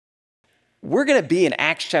We're going to be in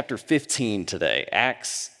Acts chapter 15 today.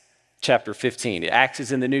 Acts chapter 15. Acts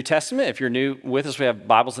is in the New Testament. If you're new with us, we have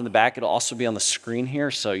Bibles in the back. It'll also be on the screen here,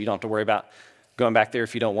 so you don't have to worry about going back there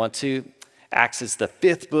if you don't want to. Acts is the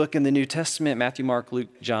fifth book in the New Testament: Matthew, Mark,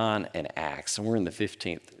 Luke, John, and Acts. And we're in the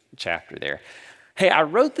 15th chapter there. Hey, I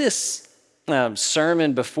wrote this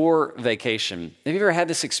sermon before vacation. Have you ever had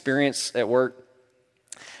this experience at work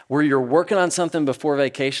where you're working on something before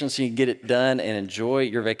vacation so you can get it done and enjoy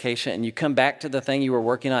your vacation, and you come back to the thing you were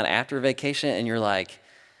working on after vacation and you're like,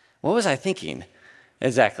 what was I thinking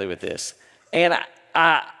exactly with this? And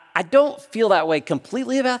I don't feel that way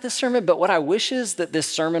completely about this sermon, but what I wish is that this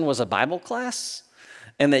sermon was a Bible class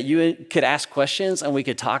and that you could ask questions and we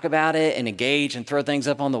could talk about it and engage and throw things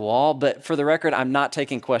up on the wall. But for the record, I'm not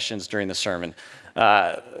taking questions during the sermon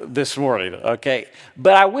this morning, okay?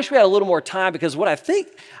 But I wish we had a little more time, because what I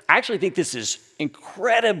actually think this is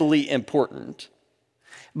incredibly important,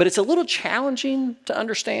 but it's a little challenging to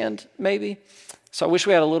understand maybe. So I wish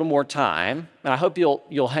we had a little more time, and I hope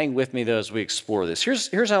you'll hang with me though as we explore this.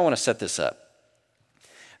 Here's how I want to set this up.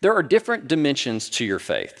 There are different dimensions to your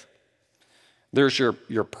faith. There's your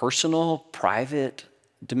personal, private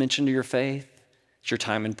dimension to your faith. It's your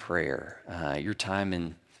time in prayer, your time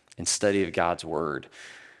in study of God's word.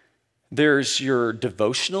 There's your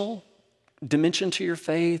devotional dimension to your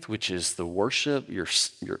faith, which is the worship, your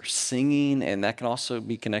singing, and that can also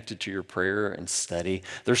be connected to your prayer and study.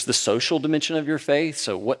 There's the social dimension of your faith.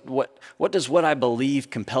 So what does what I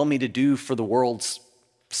believe compel me to do for the world's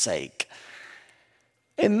sake?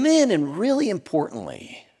 And then, and really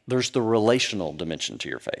importantly, there's the relational dimension to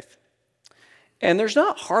your faith. And there's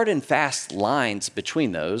not hard and fast lines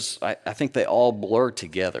between those. I think they all blur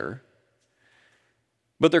together.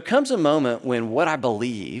 But there comes a moment when what I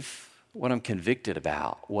believe, what I'm convicted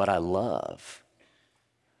about, what I love,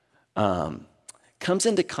 comes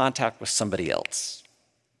into contact with somebody else.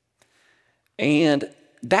 And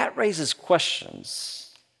that raises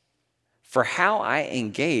questions for how I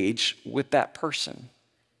engage with that person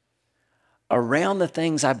around the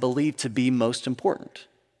things I believe to be most important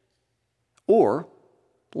or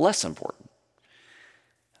less important.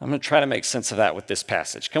 I'm going to try to make sense of that with this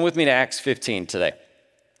passage. Come with me to Acts 15 today.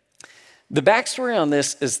 The backstory on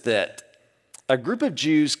this is that a group of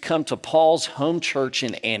Jews come to Paul's home church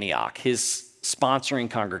in Antioch, his sponsoring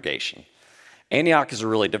congregation. Antioch is a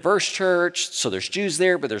really diverse church, so there's Jews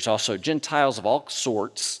there, but there's also Gentiles of all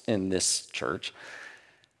sorts in this church.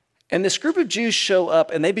 And this group of Jews show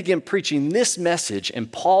up and they begin preaching this message in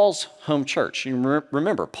Paul's home church. You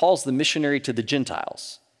remember, Paul's the missionary to the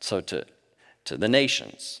Gentiles, so to the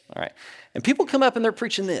nations, all right? And people come up and they're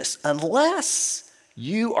preaching this: unless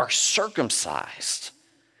you are circumcised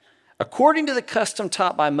according to the custom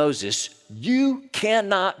taught by Moses, you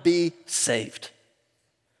cannot be saved.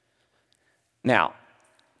 Now,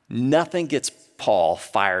 nothing gets Paul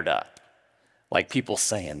fired up like people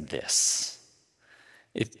saying this.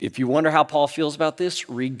 If you wonder how Paul feels about this,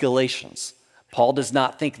 read Galatians. Paul does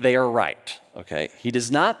not think they are right, okay? He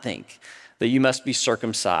does not think that you must be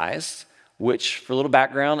circumcised, which, for a little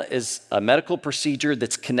background, is a medical procedure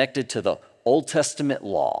that's connected to the Old Testament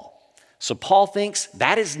law. So Paul thinks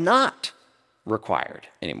that is not required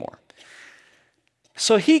anymore.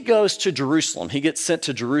 So he goes to Jerusalem. He gets sent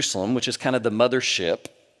to Jerusalem, which is kind of the mothership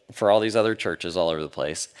for all these other churches all over the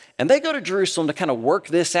place. And they go to Jerusalem to kind of work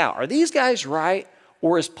this out. Are these guys right?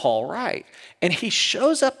 Or is Paul right? And he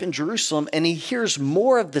shows up in Jerusalem and he hears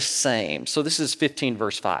more of the same. So this is 15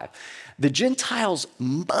 verse 5. The Gentiles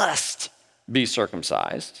must be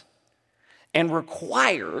circumcised and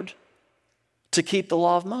required to keep the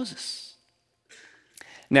law of Moses.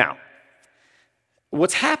 Now,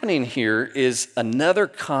 what's happening here is another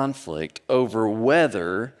conflict over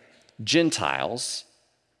whether Gentiles,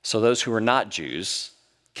 so those who are not Jews,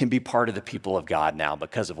 can be part of the people of God now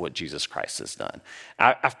because of what Jesus Christ has done.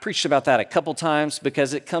 I've preached about that a couple times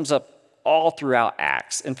because it comes up all throughout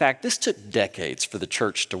Acts. In fact, this took decades for the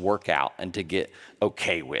church to work out and to get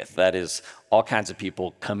okay with. That is, all kinds of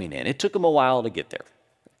people coming in. It took them a while to get there.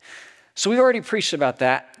 So we've already preached about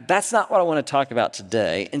that. That's not what I want to talk about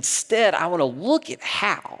today. Instead, I want to look at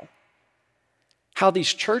how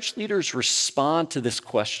these church leaders respond to this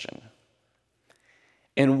question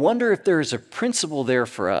and wonder if there is a principle there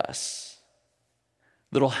for us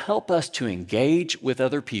that'll help us to engage with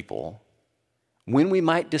other people when we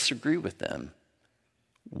might disagree with them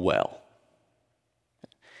well.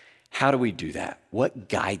 How do we do that? What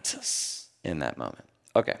guides us in that moment?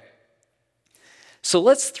 Okay. So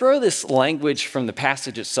let's throw this language from the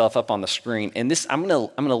passage itself up on the screen. And this, I'm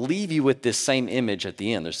gonna leave you with this same image at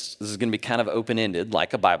the end. This is gonna be kind of open-ended,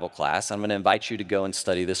 like a Bible class. I'm gonna invite you to go and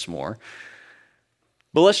study this more.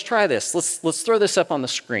 But let's try this. Let's throw this up on the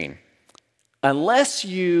screen. Unless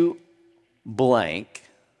you blank,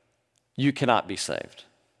 you cannot be saved.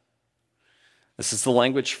 This is the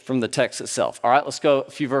language from the text itself. All right, let's go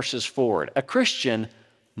a few verses forward. A Christian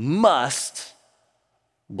must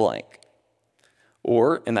blank.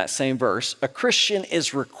 Or in that same verse, a Christian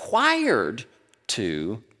is required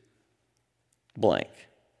to blank.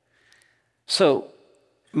 So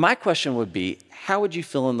my question would be, how would you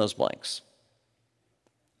fill in those blanks?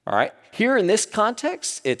 All right, here in this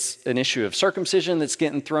context, it's an issue of circumcision that's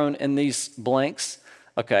getting thrown in these blanks.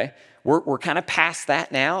 Okay, we're kind of past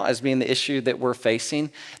that now as being the issue that we're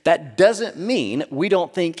facing. That doesn't mean we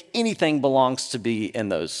don't think anything belongs to be in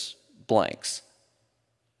those blanks.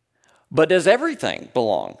 But does everything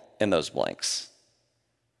belong in those blanks?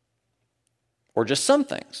 Or just some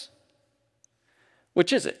things?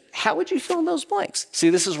 Which is it? How would you fill in those blanks? See,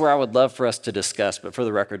 this is where I would love for us to discuss, but for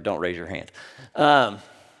the record, don't raise your hand.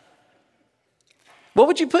 What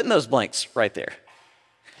would you put in those blanks right there?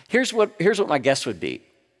 Here's what my guess would be.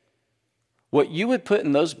 What you would put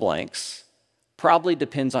in those blanks probably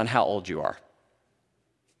depends on how old you are,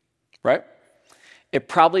 right? It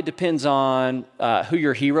probably depends on who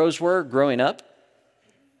your heroes were growing up,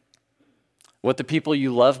 what the people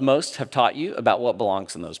you love most have taught you about what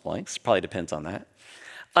belongs in those blanks. Probably depends on that.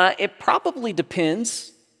 It probably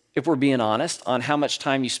depends, if we're being honest, on how much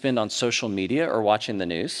time you spend on social media or watching the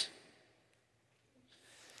news.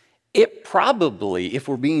 It probably, if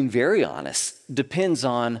we're being very honest, depends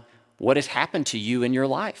on what has happened to you in your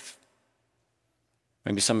life.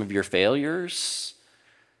 Maybe some of your failures,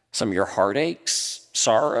 some of your heartaches,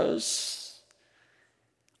 sorrows.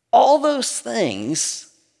 All those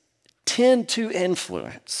things tend to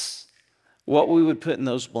influence what we would put in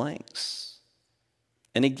those blanks.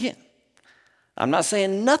 And again, I'm not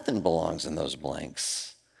saying nothing belongs in those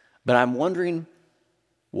blanks, but I'm wondering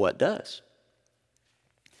what does.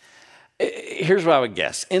 Here's what I would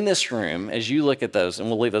guess. In this room, as you look at those, and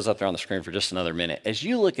we'll leave those up there on the screen for just another minute. As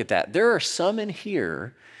you look at that, there are some in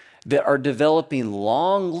here that are developing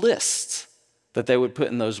long lists that they would put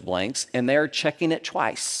in those blanks, and they're checking it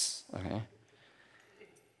twice. Okay?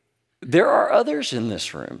 There are others in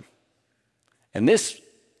this room, and this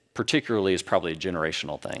particularly is probably a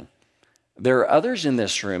generational thing. There are others in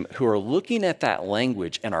this room who are looking at that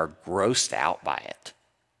language and are grossed out by it.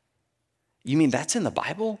 You mean that's in the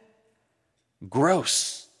Bible?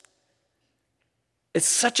 Gross. It's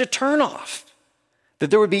such a turnoff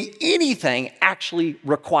that there would be anything actually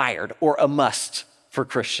required or a must for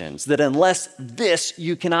Christians, that unless this,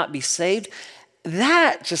 you cannot be saved.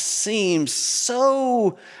 That just seems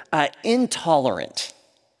so intolerant,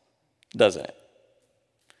 doesn't it?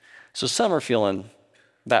 So some are feeling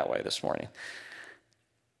that way this morning.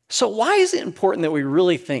 So why is it important that we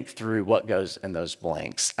really think through what goes in those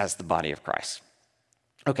blanks as the body of Christ?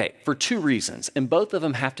 Okay, for two reasons, and both of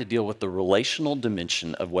them have to deal with the relational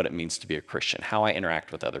dimension of what it means to be a Christian, how I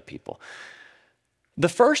interact with other people. The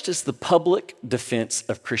first is the public defense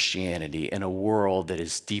of Christianity in a world that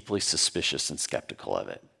is deeply suspicious and skeptical of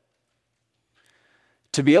it.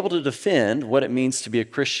 To be able to defend what it means to be a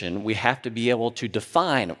Christian, we have to be able to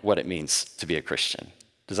define what it means to be a Christian.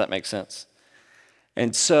 Does that make sense?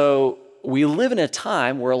 And so we live in a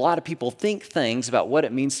time where a lot of people think things about what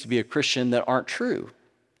it means to be a Christian that aren't true.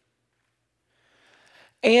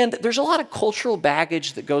 And there's a lot of cultural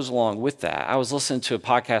baggage that goes along with that. I was listening to a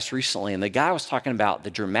podcast recently, and the guy was talking about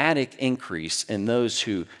the dramatic increase in those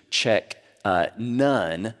who check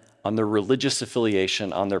none on their religious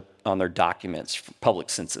affiliation on their documents, for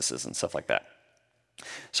public censuses and stuff like that.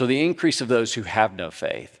 So the increase of those who have no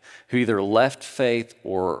faith, who either left faith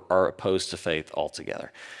or are opposed to faith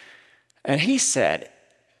altogether. And he said,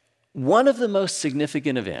 one of the most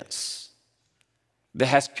significant events that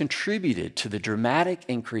has contributed to the dramatic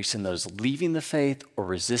increase in those leaving the faith or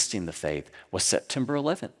resisting the faith was September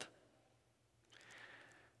 11th.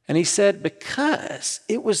 And he said, because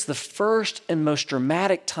it was the first and most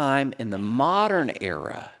dramatic time in the modern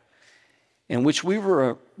era in which we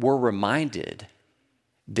were reminded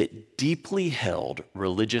that deeply held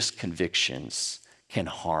religious convictions can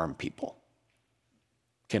harm people,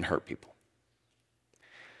 can hurt people.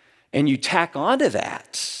 And you tack onto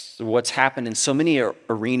that what's happened in so many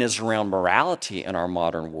arenas around morality in our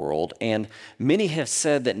modern world, and many have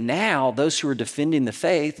said that now those who are defending the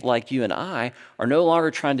faith, like you and I, are no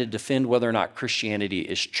longer trying to defend whether or not Christianity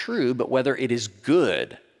is true, but whether it is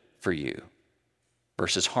good for you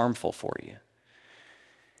versus harmful for you.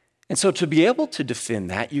 And so to be able to defend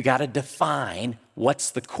that, you got to define what's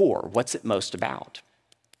the core, what's it most about,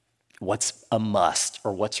 what's a must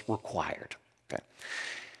or what's required. Okay.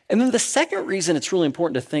 And then the second reason it's really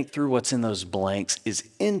important to think through what's in those blanks is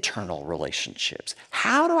internal relationships.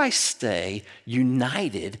 How do I stay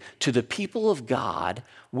united to the people of God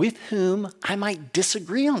with whom I might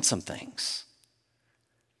disagree on some things?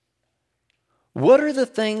 What are the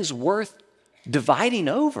things worth dividing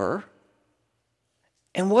over?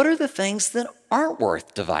 And what are the things that aren't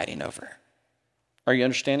worth dividing over? Are you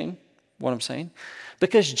understanding what I'm saying?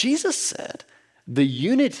 Because Jesus said, the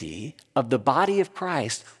unity of the body of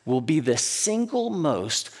Christ will be the single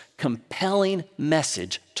most compelling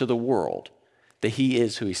message to the world that he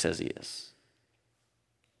is who he says he is.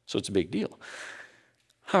 So it's a big deal.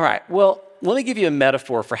 All right, well, let me give you a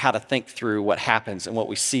metaphor for how to think through what happens and what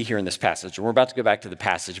we see here in this passage. And we're about to go back to the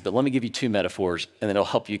passage, but let me give you two metaphors, and then it'll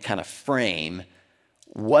help you kind of frame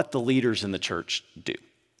what the leaders in the church do.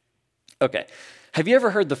 Okay, have you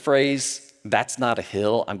ever heard the phrase, "That's not a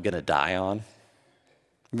hill I'm going to die on"?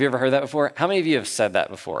 Have you ever heard that before? How many of you have said that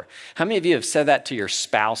before? How many of you have said that to your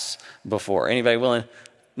spouse before? Anybody willing?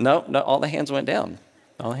 No, all the hands went down.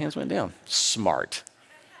 All the hands went down. Smart.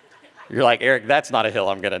 You're like, Eric, that's not a hill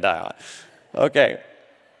I'm going to die on. Okay.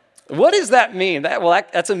 What does that mean?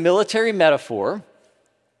 That's a military metaphor.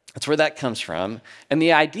 That's where that comes from. And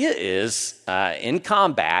the idea is, in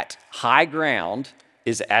combat, high ground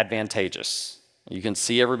is advantageous. You can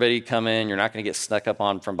see everybody come in. You're not going to get snuck up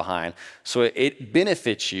on from behind. So it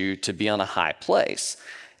benefits you to be on a high place.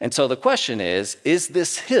 And so the question is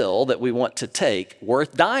this hill that we want to take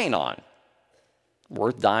worth dying on?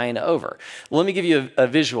 Worth dying over? Let me give you a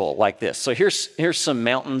visual like this. So here's some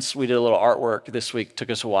mountains. We did a little artwork this week. Took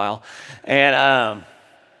us a while. And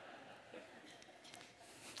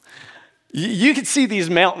you can see these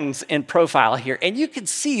mountains in profile here, and you can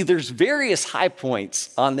see there's various high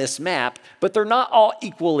points on this map, but they're not all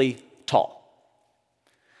equally tall.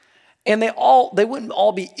 And they wouldn't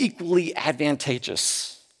all be equally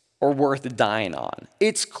advantageous or worth dying on.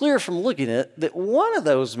 It's clear from looking at it that one of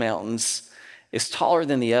those mountains is taller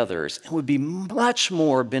than the others and would be much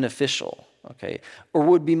more beneficial, okay, or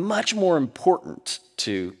would be much more important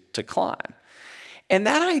to climb. And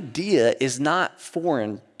that idea is not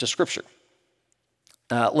foreign to Scripture.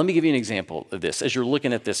 Let me give you an example of this. As you're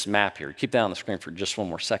looking at this map here, keep that on the screen for just one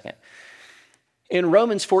more second. In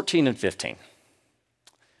Romans 14 and 15,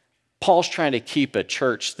 Paul's trying to keep a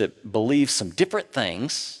church that believes some different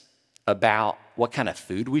things about what kind of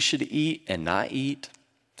food we should eat and not eat,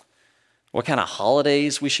 what kind of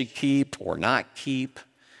holidays we should keep or not keep.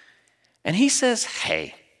 And he says,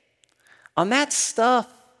 hey, on that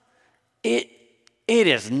stuff, it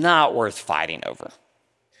is not worth fighting over.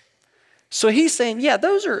 So he's saying, yeah,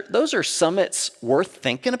 those are summits worth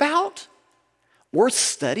thinking about, worth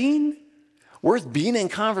studying, worth being in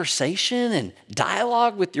conversation and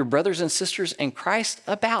dialogue with your brothers and sisters in Christ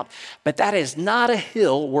about. But that is not a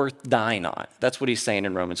hill worth dying on. That's what he's saying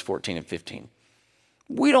in Romans 14 and 15.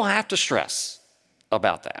 We don't have to stress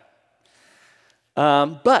about that.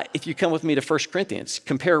 But if you come with me to 1 Corinthians,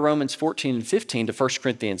 compare Romans 14 and 15 to 1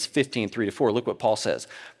 Corinthians 15, 3-4. Look what Paul says.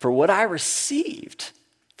 For what I received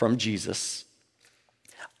from Jesus,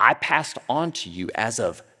 I passed on to you as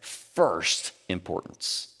of first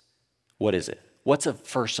importance. What is it? What's of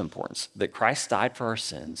first importance? That Christ died for our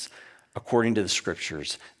sins according to the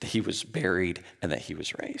Scriptures, that he was buried and that he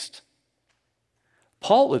was raised.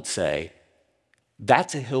 Paul would say,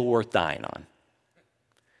 that's a hill worth dying on.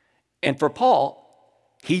 And for Paul,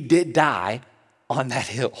 he did die on that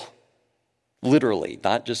hill, literally,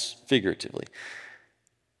 not just figuratively.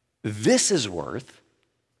 This is worth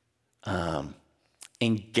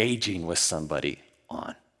engaging with somebody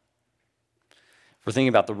on. We're thinking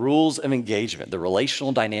about the rules of engagement, the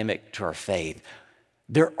relational dynamic to our faith.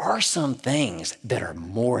 There are some things that are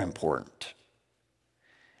more important.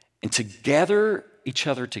 And to gather each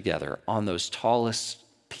other together on those tallest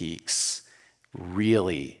peaks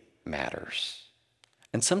really matters.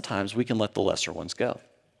 And sometimes we can let the lesser ones go.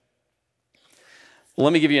 Well,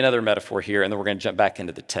 let me give you another metaphor here, and then we're going to jump back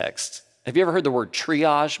into the text. Have you ever heard the word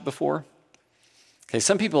triage before? Okay,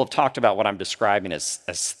 some people have talked about what I'm describing as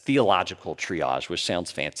theological triage, which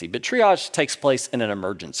sounds fancy, but triage takes place in an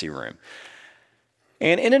emergency room.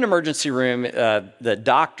 And in an emergency room, the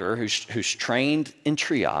doctor who's trained in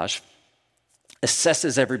triage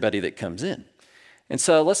assesses everybody that comes in. And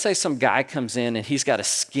so let's say some guy comes in and he's got a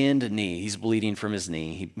skinned knee. He's bleeding from his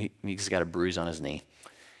knee. He's got a bruise on his knee.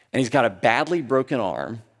 And he's got a badly broken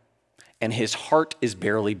arm, and his heart is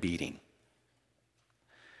barely beating.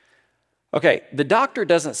 Okay, the doctor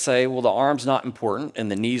doesn't say, well, the arm's not important and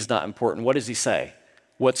the knee's not important. What does he say?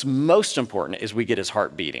 What's most important is we get his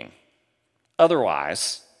heart beating.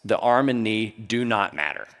 Otherwise, the arm and knee do not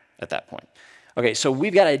matter at that point. Okay, so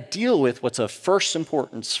we've got to deal with what's of first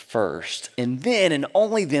importance first, and then and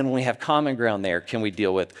only then when we have common ground there can we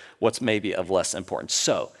deal with what's maybe of less importance.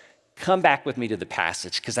 So come back with me to the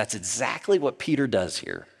passage because that's exactly what Peter does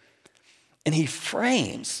here. And he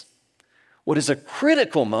frames what is a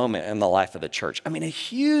critical moment in the life of the church. I mean, a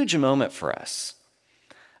huge moment for us.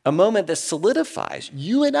 A moment that solidifies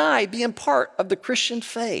you and I being part of the Christian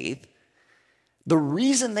faith. The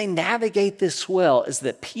reason they navigate this well is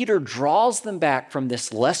that Peter draws them back from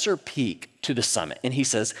this lesser peak to the summit. And he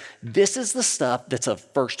says, this is the stuff that's of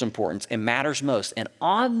first importance and matters most. And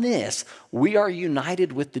on this, we are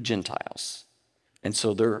united with the Gentiles. And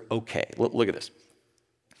so they're okay. Look at this.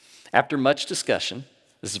 After much discussion,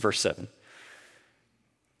 this is verse 7,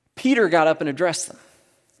 Peter got up and addressed them.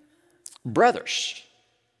 Brothers,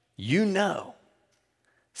 you know,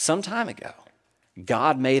 some time ago,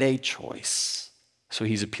 God made a choice. So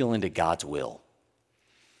he's appealing to God's will.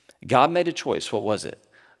 God made a choice. What was it?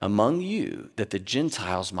 Among you, that the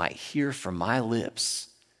Gentiles might hear from my lips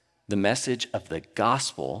the message of the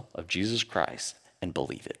gospel of Jesus Christ and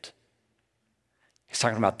believe it. He's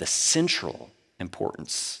talking about the central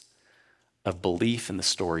importance of belief in the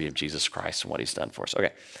story of Jesus Christ and what he's done for us.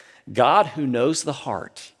 Okay, God, who knows the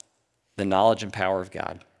heart, the knowledge and power of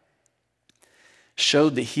God,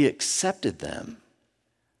 showed that he accepted them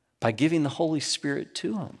by giving the Holy Spirit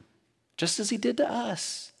to them, just as he did to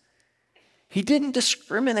us. He didn't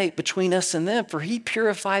discriminate between us and them, for he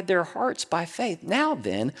purified their hearts by faith. Now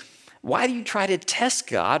then, why do you try to test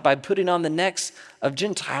God by putting on the necks of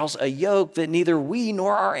Gentiles a yoke that neither we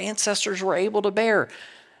nor our ancestors were able to bear?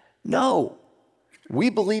 No,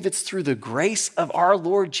 we believe it's through the grace of our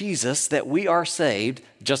Lord Jesus that we are saved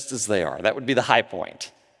just as they are. That would be the high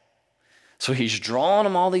point. So he's drawing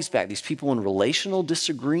them all these back, these people in relational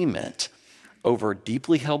disagreement over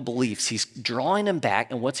deeply held beliefs. He's drawing them back,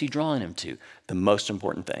 and what's he drawing them to? The most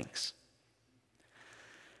important things.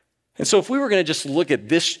 And so if we were going to just look at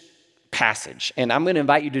this passage, and I'm going to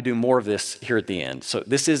invite you to do more of this here at the end. So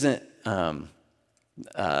this isn't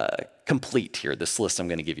complete here, this list I'm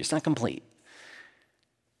going to give you. It's not complete.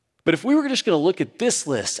 But if we were just going to look at this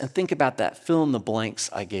list and think about that fill in the blanks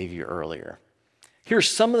I gave you earlier, here's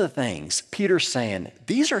some of the things Peter's saying,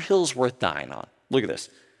 these are hills worth dying on. Look at this.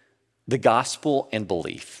 The gospel and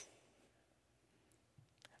belief.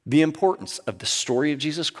 The importance of the story of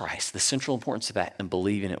Jesus Christ, the central importance of that, and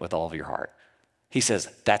believing it with all of your heart. He says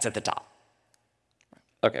that's at the top.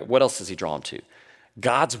 Okay, what else does he draw him to?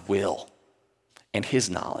 God's will and his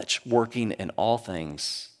knowledge working in all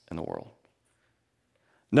things in the world.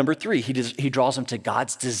 Number 3, he draws him to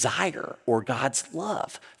God's desire or God's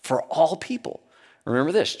love for all people.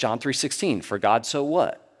 Remember this, John 3:16, for God so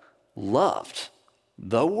what? Loved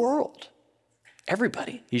the world.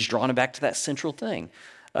 Everybody. He's drawn it back to that central thing.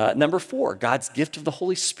 Number 4, God's gift of the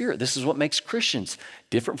Holy Spirit. This is what makes Christians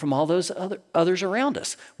different from all those others around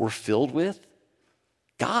us. We're filled with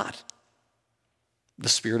God, the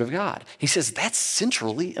Spirit of God. He says that's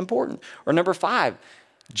centrally important. Or number 5,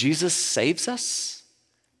 Jesus saves us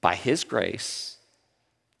by his grace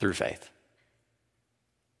through faith.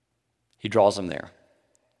 He draws them there.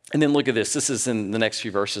 And then look at this. This is in the next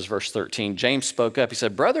few verses, verse 13. James spoke up. He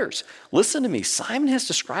said, brothers, listen to me. Simon has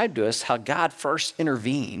described to us how God first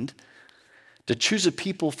intervened to choose a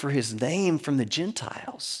people for his name from the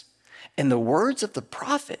Gentiles. And the words of the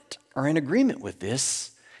prophet are in agreement with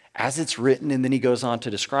this as it's written. And then he goes on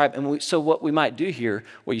to describe. And so what we might do here,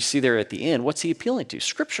 what you see there at the end, what's he appealing to?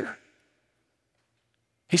 Scripture.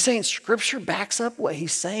 He's saying Scripture backs up what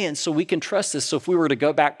he's saying so we can trust this. So if we were to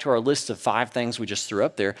go back to our list of 5 things we just threw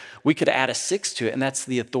up there, we could add a 6th to it, and that's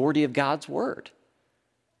the authority of God's word.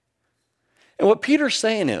 And what Peter's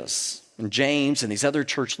saying is, and James and these other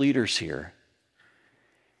church leaders here,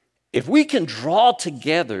 if we can draw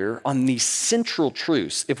together on these central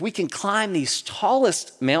truths, if we can climb these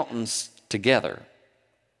tallest mountains together,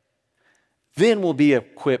 then we'll be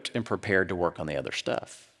equipped and prepared to work on the other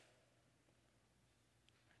stuff.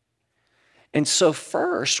 And so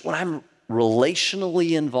first, when I'm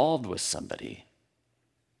relationally involved with somebody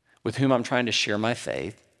with whom I'm trying to share my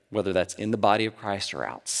faith, whether that's in the body of Christ or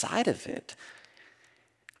outside of it,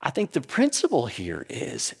 I think the principle here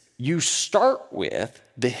is you start with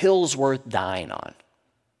the hills worth dying on.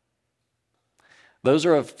 Those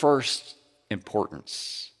are of first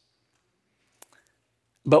importance.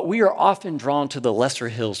 But we are often drawn to the lesser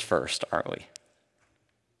hills first, aren't we?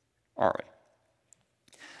 Aren't we?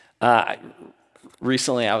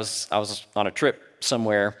 Recently, I was on a trip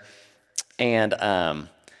somewhere and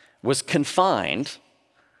was confined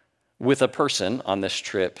with a person on this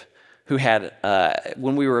trip who had,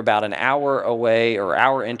 when we were about an hour away or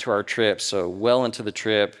hour into our trip, so well into the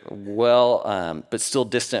trip, but still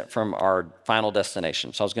distant from our final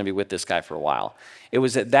destination. So I was going to be with this guy for a while. It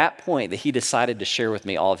was at that point that he decided to share with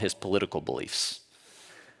me all of his political beliefs.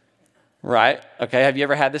 Right? Okay, have you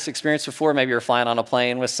ever had this experience before? Maybe you're flying on a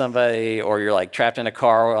plane with somebody, or you're like trapped in a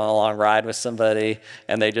car on a long ride with somebody,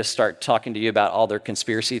 and they just start talking to you about all their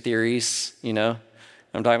conspiracy theories, you know what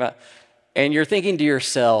I'm talking about? And you're thinking to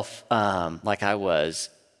yourself, like I was,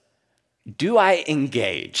 do I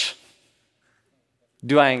engage?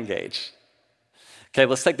 Do I engage? Okay,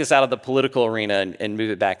 let's take this out of the political arena and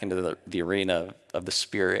move it back into the arena of the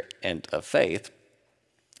spirit and of faith.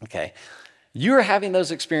 Okay. You're having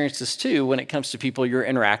those experiences too when it comes to people you're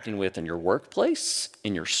interacting with in your workplace,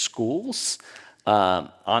 in your schools,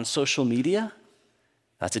 on social media.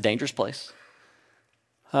 That's a dangerous place.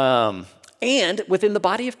 And within the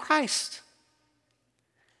body of Christ.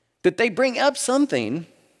 That they bring up something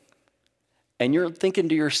and you're thinking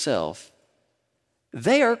to yourself,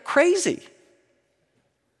 they are crazy.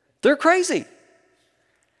 They're crazy.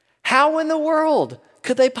 How in the world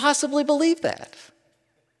could they possibly believe that?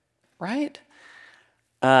 Right?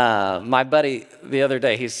 My buddy, the other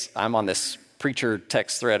day, I'm on this preacher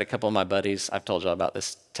text thread, a couple of my buddies, I've told you about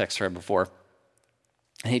this text thread before,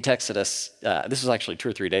 and he texted us, this was actually 2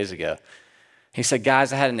 or 3 days ago. He said,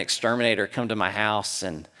 guys, I had an exterminator come to my house,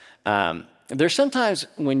 and there's sometimes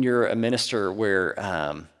when you're a minister where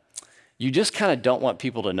you just kind of don't want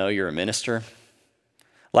people to know you're a minister,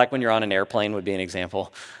 like when you're on an airplane would be an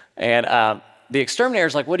example, and the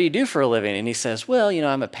exterminator's like, what do you do for a living? And he says, well,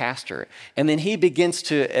 I'm a pastor. And then he begins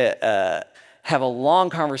to have a long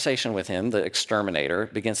conversation with him, the exterminator,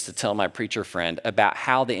 begins to tell my preacher friend about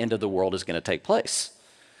how the end of the world is going to take place.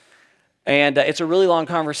 And it's a really long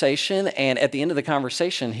conversation. And at the end of the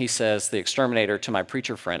conversation, he says, the exterminator to my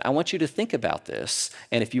preacher friend, I want you to think about this.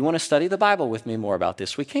 And if you want to study the Bible with me more about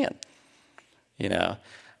this, we can.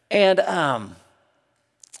 And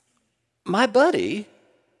my buddy,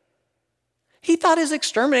 he thought his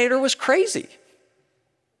exterminator was crazy,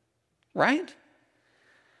 right?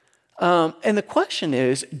 And the question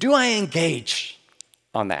is, do I engage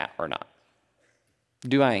on that or not?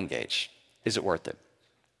 Do I engage? Is it worth it?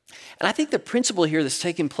 And I think the principle here that's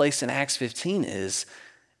taking place in Acts 15 is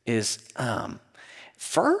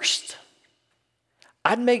first,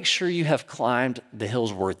 I'd make sure you have climbed the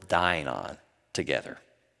hills worth dying on together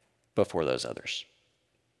before those others.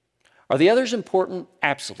 Are the others important?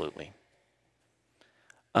 Absolutely.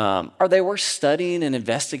 Are they worth studying and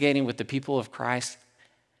investigating with the people of Christ?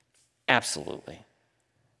 Absolutely.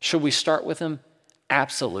 Should we start with them?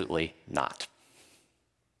 Absolutely not.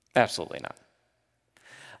 Absolutely not.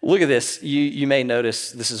 Look at this. You may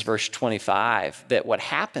notice, this is verse 25, that what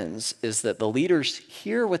happens is that the leaders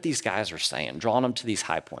hear what these guys are saying, drawing them to these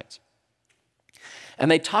high points. And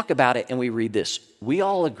they talk about it, and we read this. We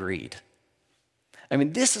all agreed. I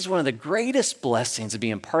mean, this is one of the greatest blessings of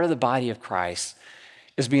being part of the body of Christ,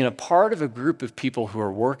 is being a part of a group of people who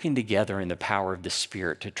are working together in the power of the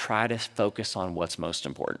Spirit to try to focus on what's most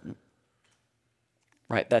important.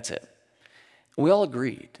 Right, that's it. We all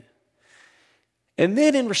agreed. And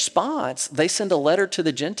then in response, they send a letter to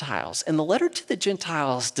the Gentiles. And the letter to the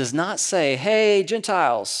Gentiles does not say, hey,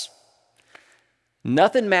 Gentiles,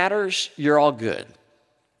 nothing matters, you're all good.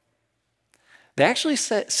 They actually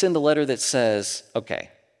send a letter that says, okay,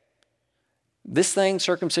 this thing,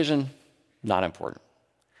 circumcision, not important.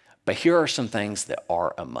 But here are some things that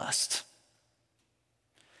are a must.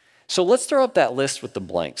 So let's throw up that list with the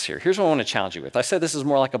blanks here. Here's what I want to challenge you with. I said this is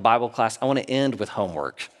more like a Bible class. I want to end with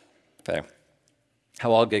homework. Okay?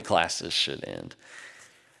 How all good classes should end.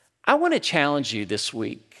 I want to challenge you this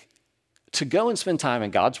week to go and spend time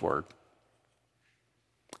in God's Word,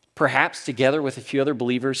 perhaps together with a few other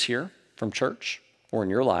believers here from church or in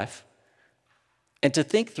your life, and to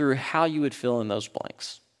think through how you would fill in those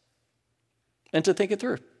blanks, and to think it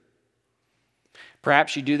through.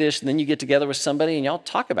 Perhaps you do this and then you get together with somebody and y'all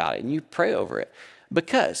talk about it and you pray over it.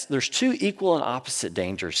 Because there's two equal and opposite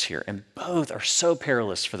dangers here, and both are so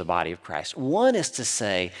perilous for the body of Christ. One is to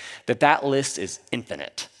say that list is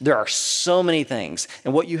infinite. There are so many things.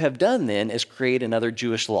 And what you have done then is create another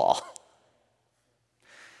Jewish law.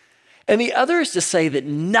 And the other is to say that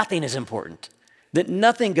nothing is important, that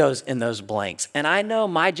nothing goes in those blanks. And I know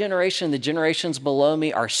my generation, the generations below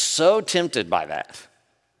me, are so tempted by that.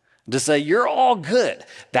 To say, you're all good.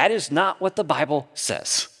 That is not what the Bible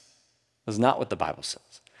says. That's not what the Bible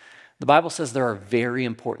says. The Bible says there are very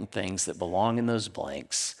important things that belong in those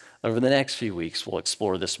blanks. Over the next few weeks, we'll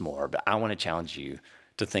explore this more, but I want to challenge you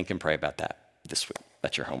to think and pray about that this week.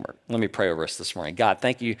 That's your homework. Let me pray over us this morning. God,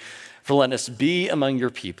 thank you for letting us be among your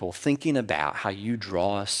people, thinking about how you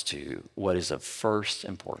draw us to what is of first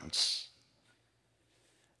importance.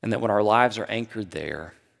 And that when our lives are anchored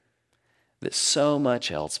there, that so much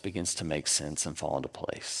else begins to make sense and fall into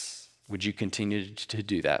place. Would you continue to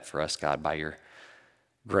do that for us, God, by your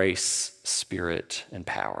grace, spirit, and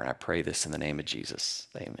power? And I pray this in the name of Jesus.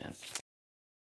 Amen.